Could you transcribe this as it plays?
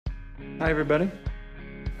Hi, everybody.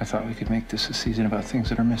 I thought we could make this a season about things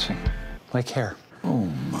that are missing, like hair. Oh,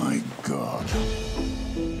 my God.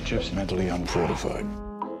 Jeff's mentally unfortified.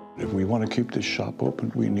 If we want to keep this shop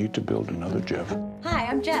open, we need to build another Jeff. Hi,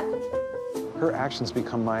 I'm Jeff. Her actions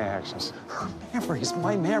become my actions. Her memories,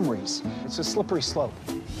 my memories. It's a slippery slope.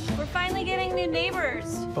 We're finally getting new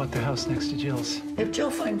neighbors. Bought the house next to Jill's. If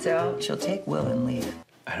Jill finds out, she'll take Will and leave.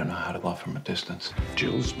 I don't know how to love from a distance.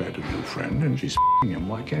 Jill's met a new friend, and she's him.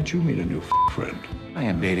 Why can't you meet a new friend? I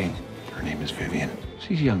am dating. Her name is Vivian.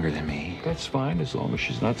 She's younger than me. That's fine, as long as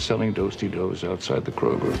she's not selling Doasty-Doughs outside the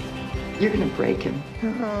Kroger. You're gonna break him.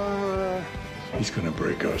 He's gonna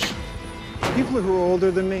break us. People who are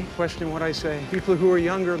older than me question what I say. People who are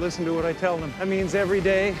younger listen to what I tell them. That means every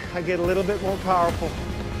day I get a little bit more powerful.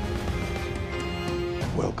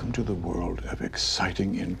 Welcome to the world of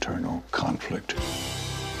exciting internal conflict.